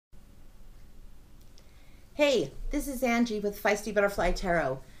Hey, this is Angie with Feisty Butterfly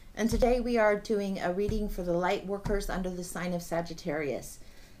Tarot, and today we are doing a reading for the Lightworkers under the sign of Sagittarius.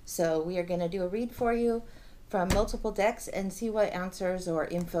 So we are going to do a read for you from multiple decks and see what answers or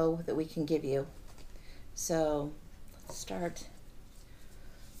info that we can give you. So let's start.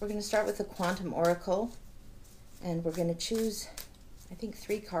 We're going to start with the Quantum Oracle, and we're going to choose, I think,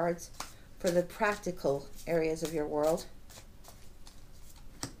 3 cards for the practical areas of your world.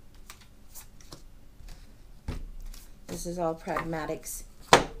 This is all pragmatics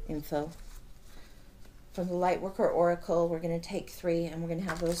info. From the Lightworker Oracle, we're going to take 3, and we're going to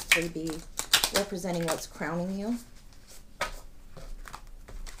have those 3 be representing what's crowning you.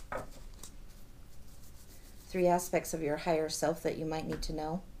 3 aspects of your higher self that you might need to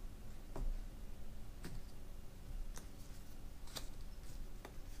know.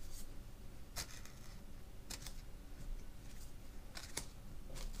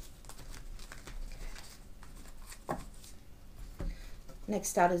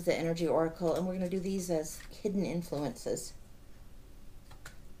 Next out is the Energy Oracle, and we're going to do these as hidden influences.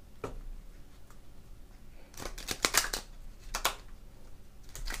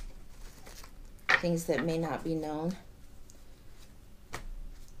 Things that may not be known,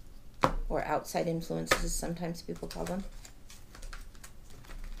 or outside influences, as sometimes people call them.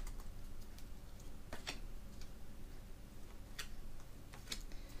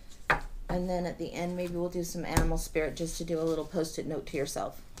 And then at the end, maybe we'll do some animal spirit just to do a little post-it note to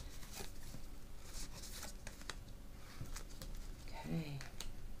yourself. Okay.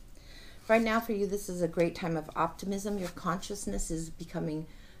 Right now for you, this is a great time of optimism. Your consciousness is becoming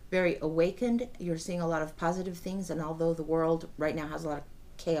very awakened. You're seeing a lot of positive things, and although the world right now has a lot of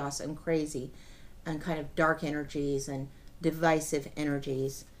chaos and crazy and kind of dark energies and divisive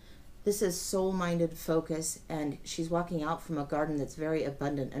energies, this is soul-minded focus, and she's walking out from a garden that's very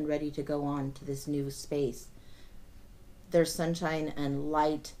abundant and ready to go on to this new space. There's sunshine and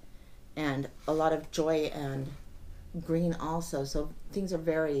light and a lot of joy and green also, so things are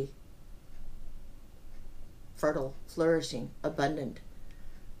very fertile, flourishing, abundant.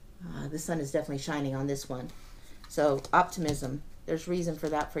 The sun is definitely shining on this one. So optimism, there's reason for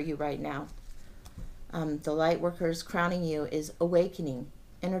that for you right now. The Lightworkers crowning you is awakening,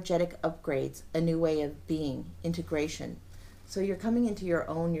 energetic upgrades, a new way of being, integration. So you're coming into your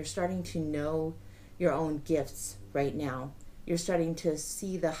own, you're starting to know your own gifts right now. You're starting to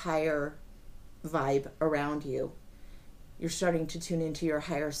see the higher vibe around you. You're starting to tune into your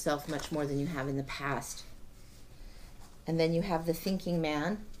higher self much more than you have in the past. And then you have the thinking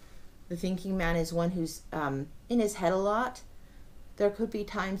man. The thinking man is one who's in his head a lot. There could be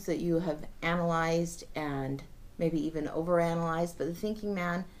times that you have analyzed and maybe even overanalyzed, but the thinking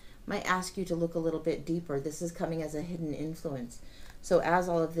man might ask you to look a little bit deeper. This is coming as a hidden influence. So as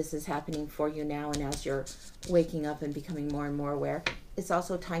all of this is happening for you now, and as you're waking up and becoming more and more aware, it's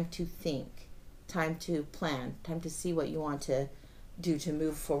also time to think, time to plan, time to see what you want to do to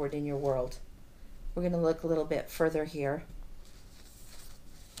move forward in your world. We're going to look a little bit further here.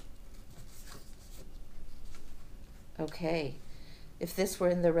 Okay, if this were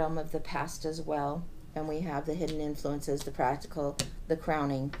in the realm of the past as well, and we have the hidden influences, the practical, the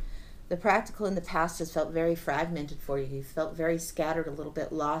crowning. The practical in the past has felt very fragmented for you. You felt very scattered, a little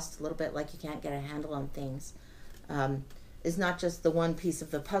bit lost, a little bit like you can't get a handle on things. It's not just the one piece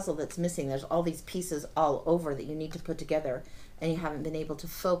of the puzzle that's missing. There's all these pieces all over that you need to put together, and you haven't been able to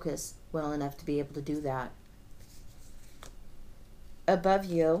focus well enough to be able to do that. Above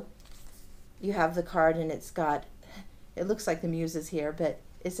you, you have the card, and it's got, it looks like the muse is here, but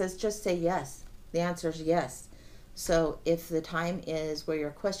it says just say yes. The answer is yes. So if the time is where you're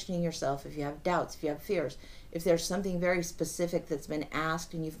questioning yourself, if you have doubts, if you have fears, if there's something very specific that's been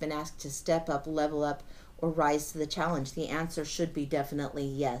asked and you've been asked to step up, level up, or rise to the challenge, the answer should be definitely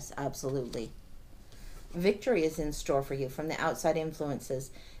yes, absolutely. Victory is in store for you from the outside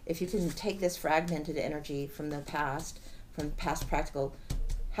influences. If you can take this fragmented energy from past practical,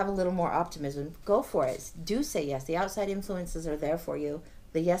 have a little more optimism, go for it. Do say yes. The outside influences are there for you.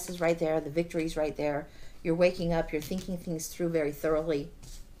 The yes is right there. The victory is right there. You're waking up. You're thinking things through very thoroughly.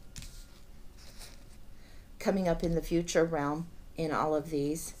 Coming up in the future realm in all of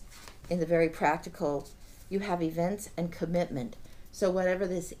these, in the very practical, you have events and commitment. So whatever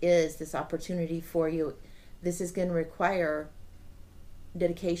this is, this opportunity for you, this is going to require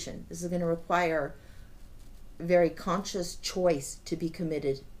dedication. This is going to require very conscious choice to be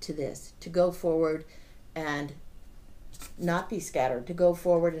committed to this, to go forward and not be scattered, to go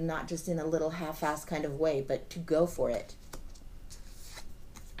forward and not just in a little half-assed kind of way, but to go for it.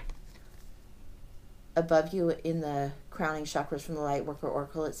 above you in the crowning chakras from the Lightworker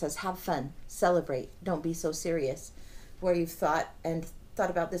Oracle, it says, have fun, celebrate, don't be so serious. Where you've thought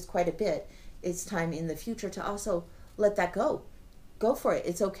about this quite a bit, it's time in the future to also let that go. Go for it.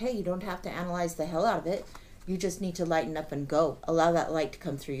 It's okay. You don't have to analyze the hell out of it. You just need to lighten up and go. Allow that light to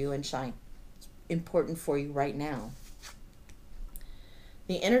come through you and shine. It's important for you right now.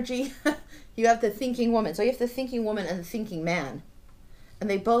 The energy, you have the thinking woman. So you have the thinking woman and the thinking man. And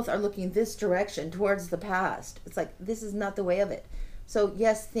they both are looking this direction towards the past. It's like, this is not the way of it. So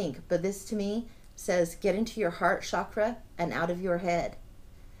yes, think. But this to me says, get into your heart chakra and out of your head.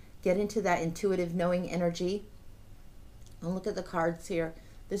 Get into that intuitive knowing energy. And look at the cards here.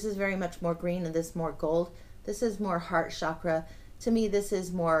 This is very much more green and this more gold. This is more heart chakra. To me, this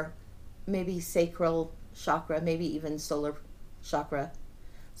is more maybe sacral chakra, maybe even solar chakra.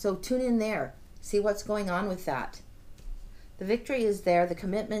 So tune in there. See what's going on with that. The victory is there. The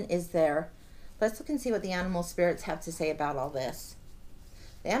commitment is there. Let's look and see what the animal spirits have to say about all this.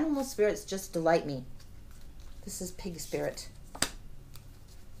 The animal spirits just delight me. This is pig spirit.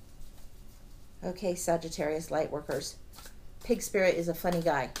 Okay, Sagittarius Lightworkers. Pig spirit is a funny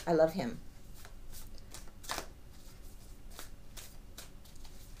guy. I love him.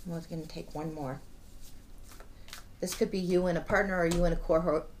 I'm going to take one more. This could be you and a partner, or you and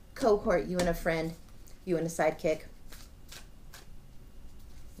a cohort, you and a friend, you and a sidekick.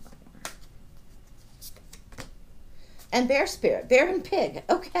 And bear spirit, bear and pig.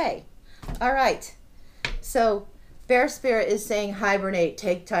 Okay. All right. So bear spirit is saying hibernate,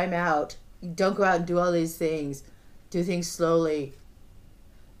 take time out. Don't go out and do all these things. Do things slowly.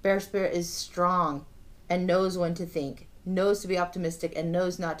 Bear spirit is strong and knows when to think, knows to be optimistic, and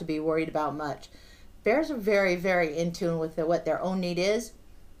knows not to be worried about much. Bears are very, very in tune with what their own need is.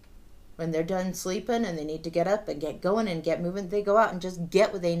 When they're done sleeping and they need to get up and get going and get moving, they go out and just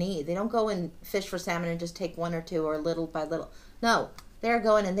get what they need. They don't go and fish for salmon and just take one or two or little by little. No, they're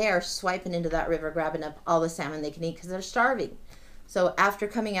going and they're swiping into that river, grabbing up all the salmon they can eat because they're starving. So after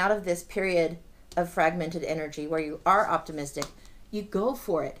coming out of this period of fragmented energy where you are optimistic, you go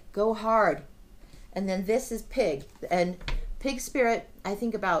for it. Go hard. And then this is pig. And pig spirit, I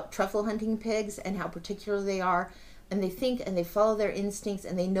think about truffle hunting pigs and how particular they are. And they think and they follow their instincts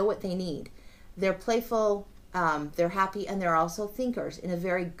and they know what they need. They're playful, they're happy, and they're also thinkers in a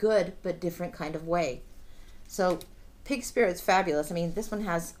very good but different kind of way. So pig spirit's fabulous. I mean, this one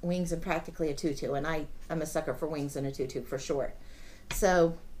has wings and practically a tutu, and I'm a sucker for wings and a tutu for sure.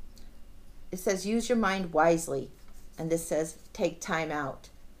 So it says use your mind wisely, and this says take time out.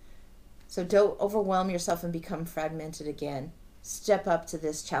 So don't overwhelm yourself and become fragmented again. Step up to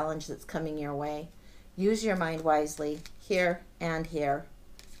this challenge that's coming your way. Use your mind wisely, here and here.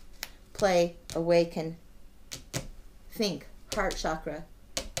 Play, awaken, think, heart chakra,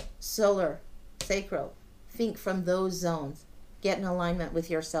 solar, sacral. Think from those zones. Get in alignment with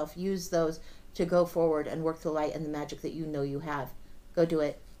yourself. Use those to go forward and work the light and the magic that you know you have. Go do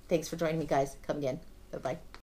it. Thanks for joining me, guys. Come again. Bye-bye.